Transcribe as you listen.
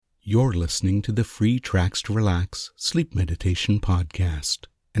You're listening to the free Tracks to Relax Sleep Meditation podcast,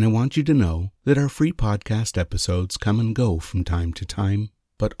 and I want you to know that our free podcast episodes come and go from time to time,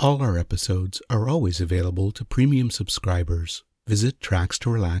 but all our episodes are always available to premium subscribers. Visit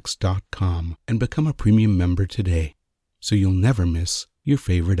trackstorelax.com and become a premium member today, so you'll never miss your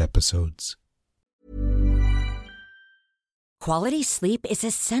favorite episodes. Quality sleep is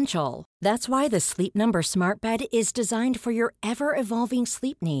essential. That's why the Sleep Number Smart Bed is designed for your ever-evolving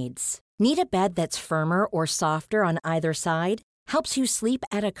sleep needs. Need a bed that's firmer or softer on either side? Helps you sleep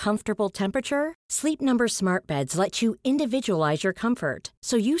at a comfortable temperature? Sleep Number Smart Beds let you individualize your comfort,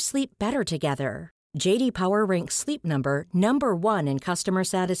 so you sleep better together. J.D. Power ranks Sleep Number number 1 in customer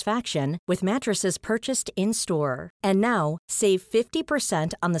satisfaction with mattresses purchased in-store. And now, save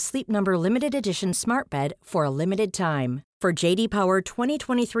 50% on the Sleep Number Limited Edition Smart Bed for a limited time. For J.D. Power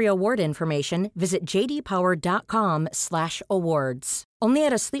 2023 award information, visit jdpower.com/awards. Only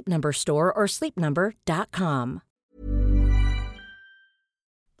at a Sleep Number store or sleepnumber.com.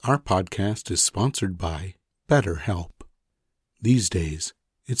 Our podcast is sponsored by BetterHelp. These days,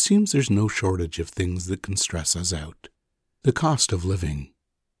 it seems there's no shortage of things that can stress us out. The cost of living,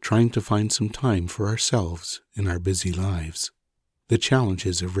 trying to find some time for ourselves in our busy lives, the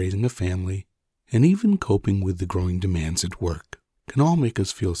challenges of raising a family, and even coping with the growing demands at work can all make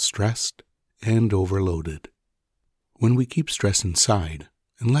us feel stressed and overloaded. When we keep stress inside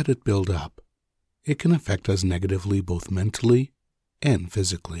and let it build up, it can affect us negatively both mentally and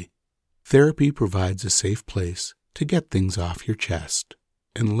physically. Therapy provides a safe place to get things off your chest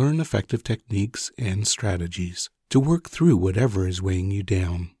and learn effective techniques and strategies to work through whatever is weighing you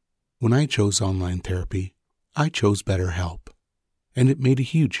down. When I chose online therapy, I chose BetterHelp, and it made a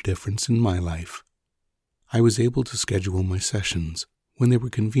huge difference in my life. I was able to schedule my sessions when they were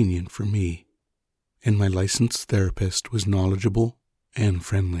convenient for me, and my licensed therapist was knowledgeable and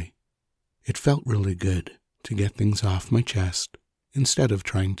friendly. It felt really good to get things off my chest instead of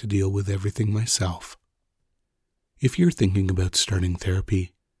trying to deal with everything myself. If you're thinking about starting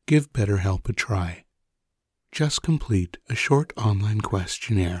therapy, give BetterHelp a try. Just complete a short online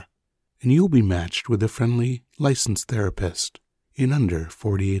questionnaire, and you'll be matched with a friendly, licensed therapist in under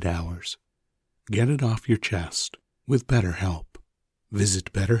 48 hours. Get it off your chest with BetterHelp.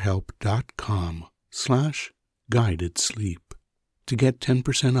 Visit betterhelp.com/guidedsleep to get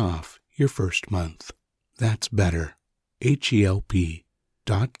 10% off your first month. That's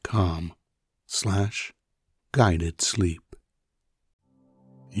betterhelp.com/guidedsleep.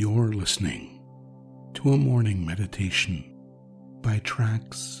 You're listening to a morning meditation by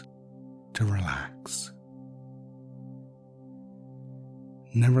Tracks to Relax.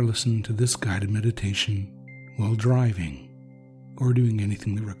 Never listen to this guided meditation while driving or doing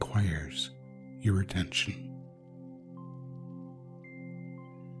anything that requires your attention.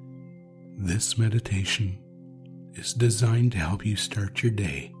 This meditation is designed to help you start your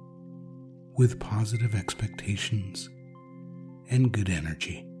day with positive expectations and good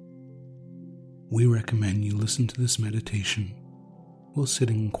energy. We recommend you listen to this meditation while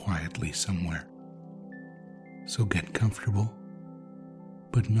sitting quietly somewhere. So get comfortable,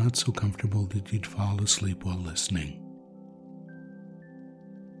 but not so comfortable that you'd fall asleep while listening.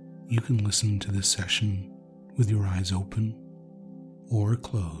 You can listen to this session with your eyes open or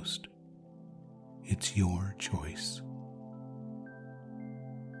closed. It's your choice.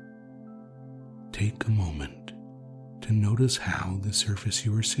 Take a moment to notice how the surface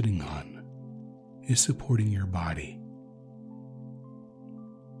you are sitting on is supporting your body,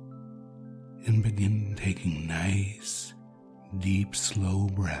 and begin taking nice, deep, slow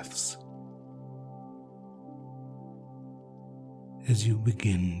breaths as you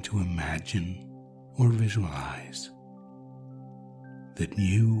begin to imagine or visualize that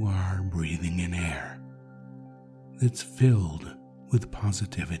you are breathing in air that's filled with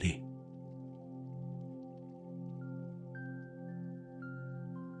positivity.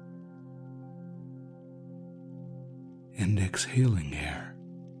 And exhaling air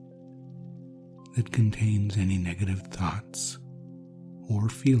that contains any negative thoughts or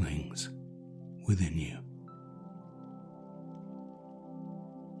feelings within you.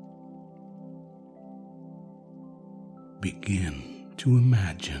 Begin to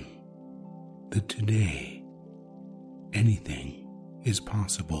imagine that today anything is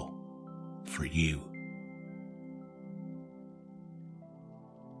possible for you.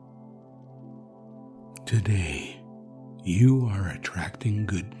 Today, you are attracting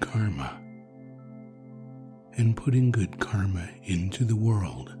good karma and putting good karma into the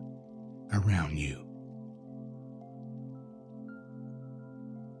world around you.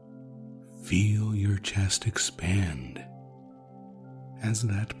 Feel your chest expand as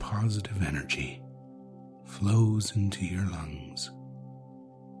that positive energy flows into your lungs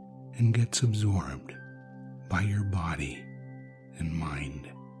and gets absorbed by your body and mind.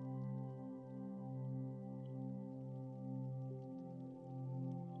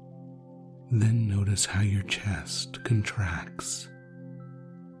 Then notice how your chest contracts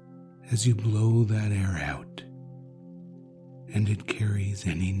as you blow that air out, and it carries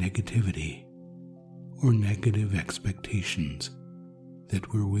any negativity or negative expectations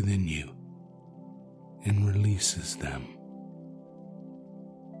that were within you and releases them.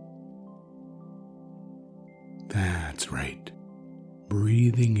 That's right.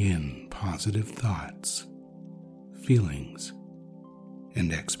 Breathing in positive thoughts, feelings,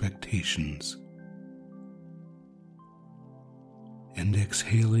 and expectations, and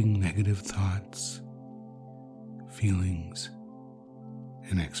exhaling negative thoughts, feelings,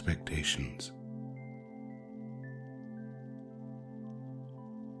 and expectations.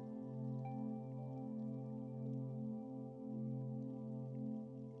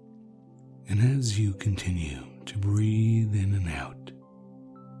 And as you continue to breathe in and out,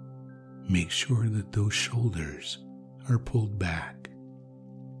 make sure that those shoulders are pulled back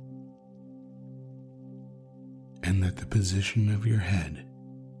and that the position of your head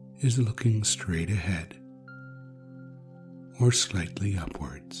is looking straight ahead or slightly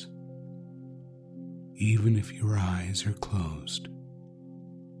upwards, even if your eyes are closed.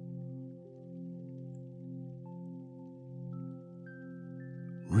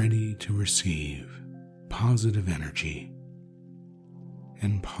 Ready to receive positive energy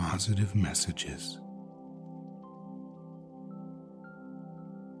and positive messages.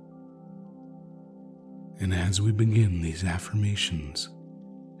 And as we begin these affirmations,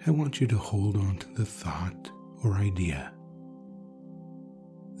 I want you to hold on to the thought or idea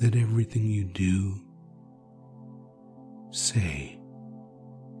that everything you do, say,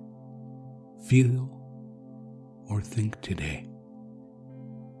 feel, or think today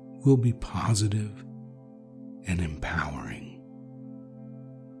will be positive and empowering.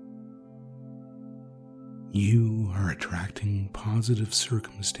 You are attracting positive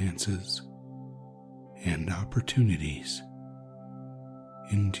circumstances and opportunities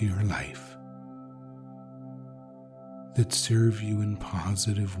into your life that serve you in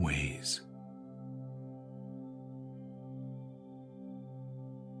positive ways.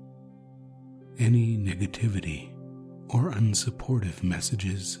 Any negativity or unsupportive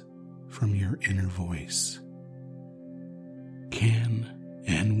messages from your inner voice can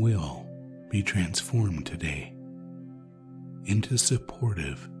and will be transformed today into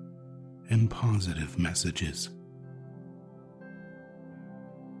supportive and positive messages.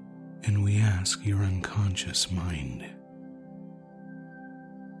 And we ask your unconscious mind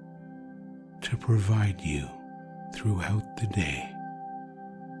to provide you throughout the day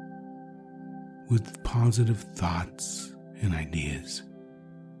with positive thoughts and ideas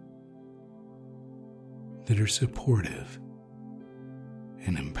that are supportive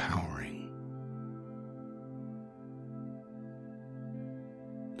and empowering.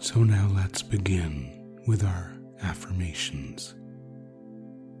 So now let's begin with our affirmations.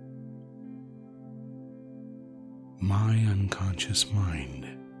 My unconscious mind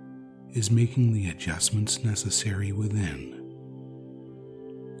is making the adjustments necessary within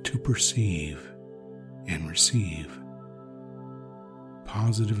to perceive and receive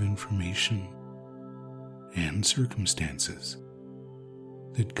positive information and circumstances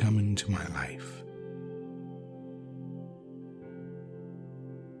that come into my life.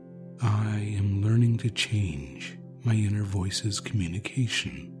 I am learning to change my inner voice's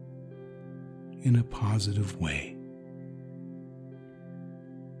communication in a positive way.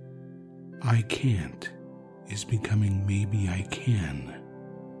 I can't is becoming maybe I can,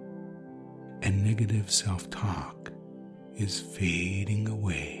 and negative self-talk is fading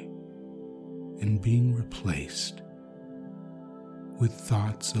away and being replaced with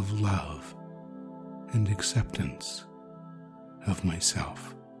thoughts of love and acceptance of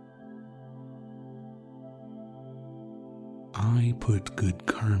myself. I put good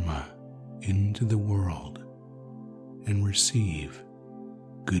karma into the world and receive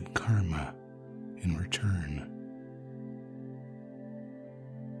good karma in return.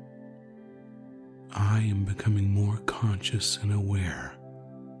 I am becoming more conscious and aware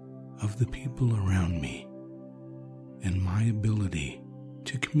of the people around me, and my ability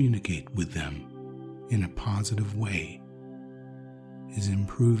to communicate with them in a positive way is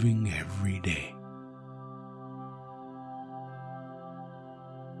improving every day.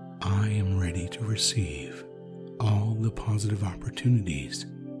 I am ready to receive all the positive opportunities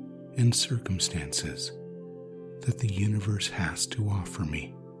and circumstances that the universe has to offer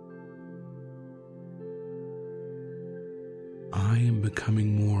me. I am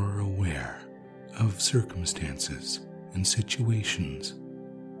becoming more aware of circumstances and situations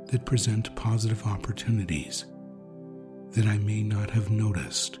that present positive opportunities that I may not have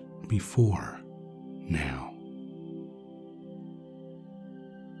noticed before now.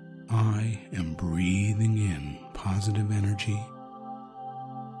 I am breathing in positive energy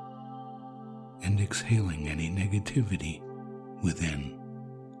and exhaling any negativity within.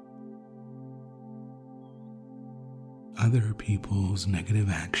 Other people's negative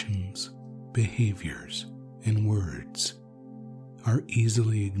actions, behaviors, and words are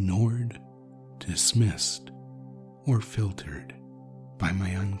easily ignored, dismissed, or filtered by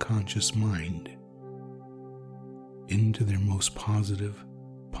my unconscious mind into their most positive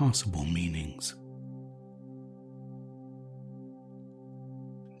possible meanings.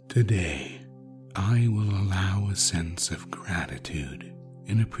 Today, I will allow a sense of gratitude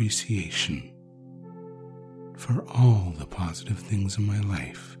and appreciation for all the positive things in my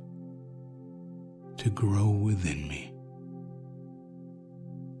life to grow within me.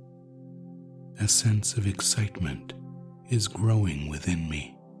 A sense of excitement is growing within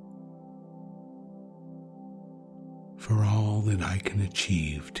me for all that I can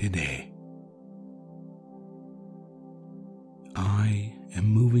achieve today. I am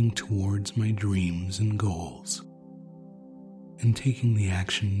moving towards my dreams and goals and taking the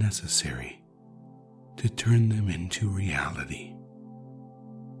action necessary to turn them into reality.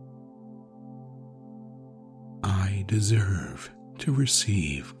 I deserve to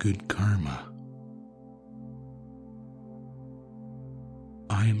receive good karma.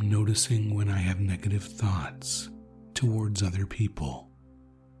 I am noticing when I have negative thoughts towards other people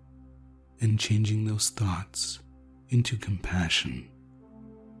and changing those thoughts into compassion,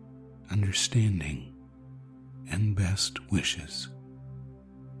 understanding, and best wishes.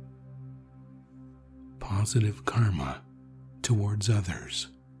 Positive karma towards others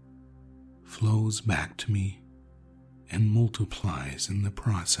flows back to me and multiplies in the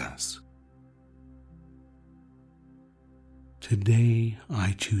process. Today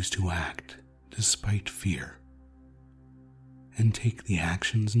I choose to act despite fear and take the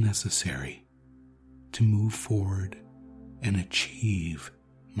actions necessary to move forward and achieve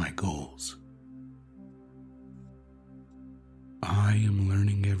my goals. I am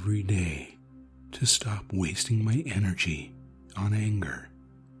learning every day to stop wasting my energy on anger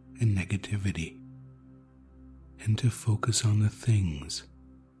and negativity and to focus on the things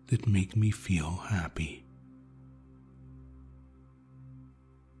that make me feel happy.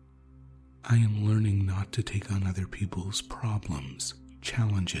 I am learning not to take on other people's problems,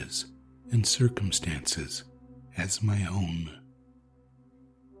 challenges, and circumstances as my own.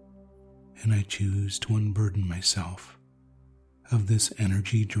 And I choose to unburden myself of this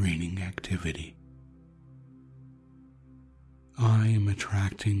energy-draining activity. I am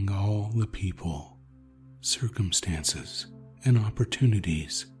attracting all the people, circumstances, and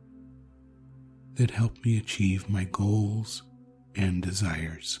opportunities that help me achieve my goals and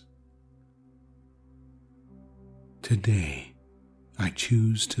desires. Today, I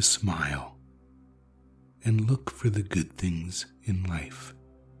choose to smile and look for the good things in life.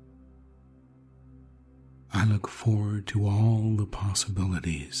 I look forward to all the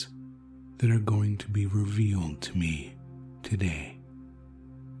possibilities that are going to be revealed to me today.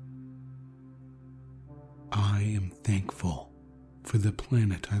 I am thankful for the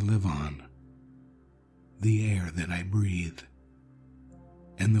planet I live on, the air that I breathe,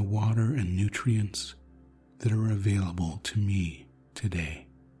 and the water and nutrients that are available to me today.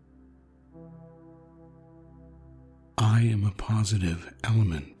 I am a positive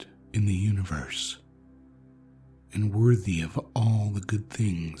element in the universe and worthy of all the good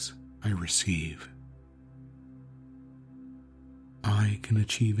things I receive. I can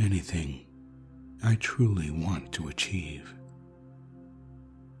achieve anything I truly want to achieve.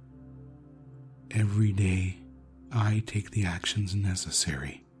 Every day, I take the actions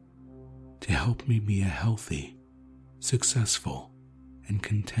necessary to help me be a healthy, successful, and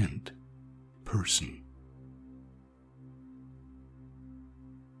content person.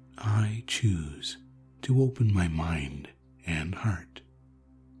 I choose to open my mind and heart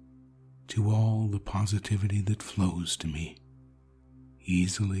to all the positivity that flows to me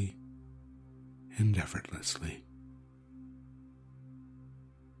easily and effortlessly.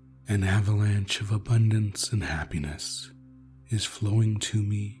 An avalanche of abundance and happiness is flowing to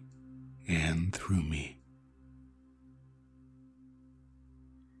me and through me.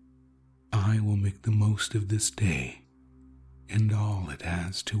 I will make the most of this day and all it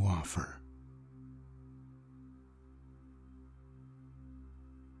has to offer.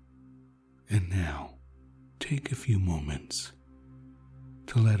 And now, take a few moments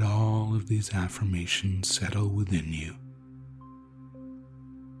to let all of these affirmations settle within you,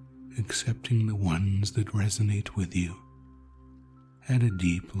 accepting the ones that resonate with you at a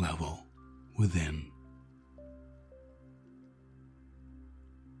deep level within.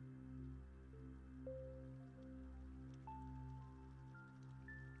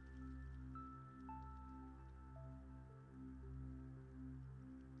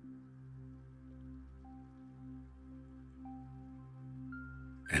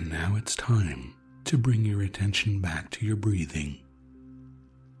 And now it's time to bring your attention back to your breathing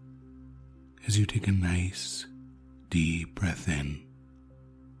as you take a nice, deep breath in.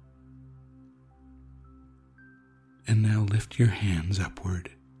 And now lift your hands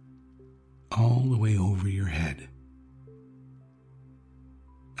upward, all the way over your head.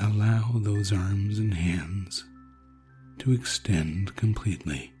 Allow those arms and hands to extend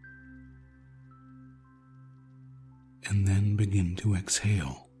completely. And then begin to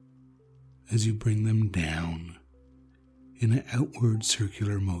exhale as you bring them down in an outward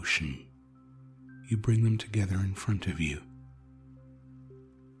circular motion. You bring them together in front of you,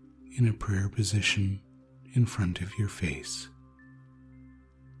 in a prayer position in front of your face.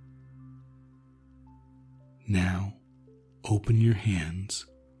 Now, open your hands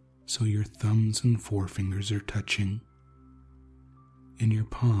so your thumbs and forefingers are touching and your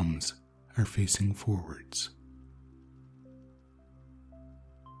palms are facing forwards.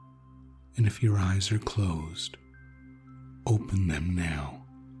 And if your eyes are closed, open them now.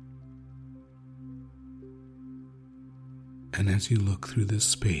 And as you look through this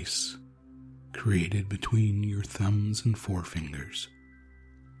space created between your thumbs and forefingers,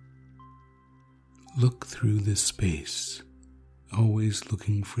 look through this space, always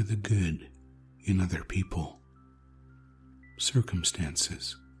looking for the good in other people,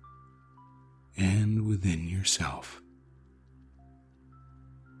 circumstances, and within yourself.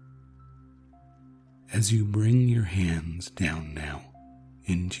 As you bring your hands down now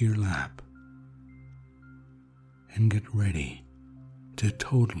into your lap and get ready to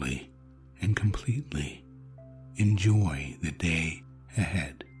totally and completely enjoy the day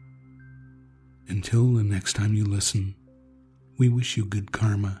ahead. Until the next time you listen, we wish you good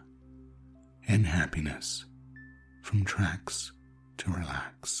karma and happiness from Tracks to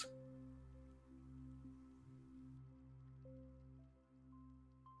Relax.